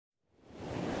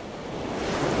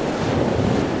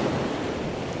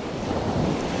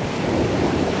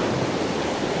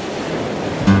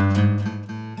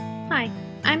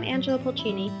Angela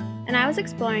Pulcini, and I was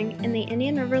exploring in the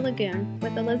Indian River Lagoon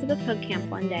with Elizabeth Hoogkamp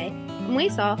one day, and we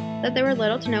saw that there were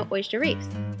little to no oyster reefs.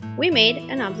 We made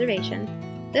an observation.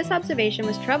 This observation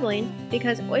was troubling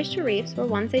because oyster reefs were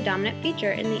once a dominant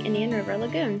feature in the Indian River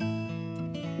Lagoon.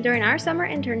 During our summer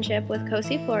internship with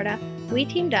COSEE, Florida, we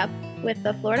teamed up with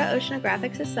the Florida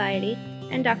Oceanographic Society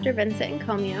and Dr. Vincent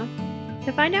Encomio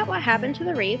to find out what happened to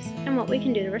the reefs and what we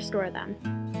can do to restore them.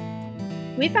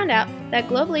 We found out that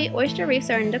globally oyster reefs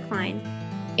are in decline.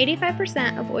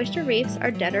 85% of oyster reefs are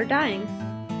dead or dying.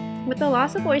 With the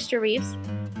loss of oyster reefs,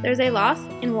 there's a loss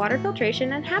in water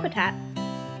filtration and habitat.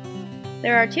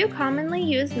 There are two commonly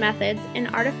used methods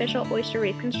in artificial oyster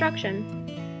reef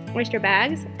construction: oyster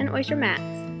bags and oyster mats.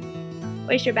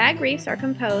 Oyster bag reefs are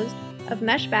composed of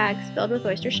mesh bags filled with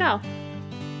oyster shell.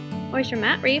 Oyster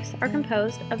mat reefs are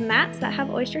composed of mats that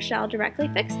have oyster shell directly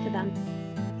fixed to them.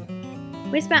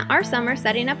 We spent our summer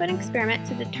setting up an experiment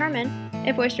to determine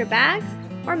if oyster bags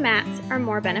or mats are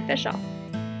more beneficial.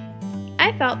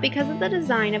 I felt because of the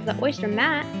design of the oyster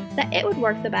mat that it would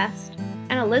work the best,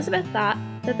 and Elizabeth thought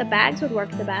that the bags would work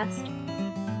the best.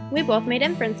 We both made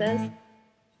inferences.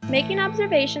 Making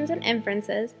observations and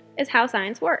inferences is how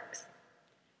science works.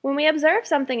 When we observe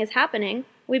something is happening,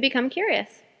 we become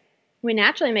curious. We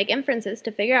naturally make inferences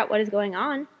to figure out what is going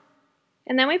on,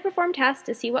 and then we perform tests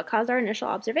to see what caused our initial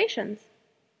observations.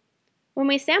 When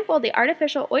we sampled the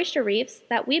artificial oyster reefs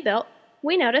that we built,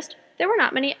 we noticed there were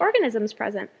not many organisms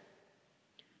present.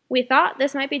 We thought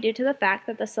this might be due to the fact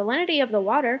that the salinity of the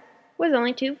water was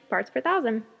only 2 parts per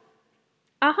thousand.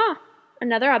 Aha!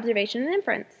 Another observation and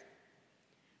inference.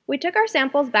 We took our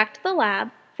samples back to the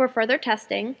lab for further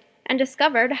testing and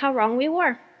discovered how wrong we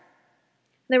were.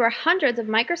 There were hundreds of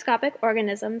microscopic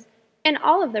organisms in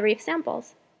all of the reef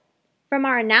samples. From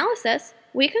our analysis,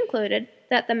 we concluded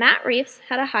that the mat reefs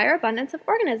had a higher abundance of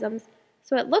organisms,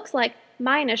 so it looks like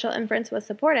my initial inference was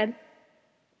supported.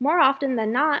 More often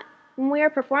than not, when we are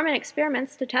performing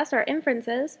experiments to test our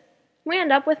inferences, we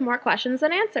end up with more questions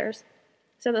than answers,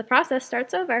 so the process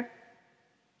starts over.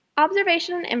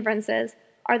 Observation and inferences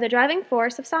are the driving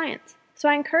force of science, so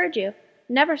I encourage you,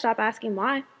 never stop asking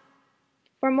why.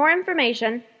 For more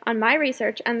information on my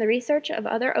research and the research of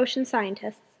other ocean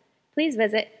scientists, please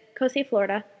visit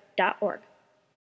coseeflorida.org.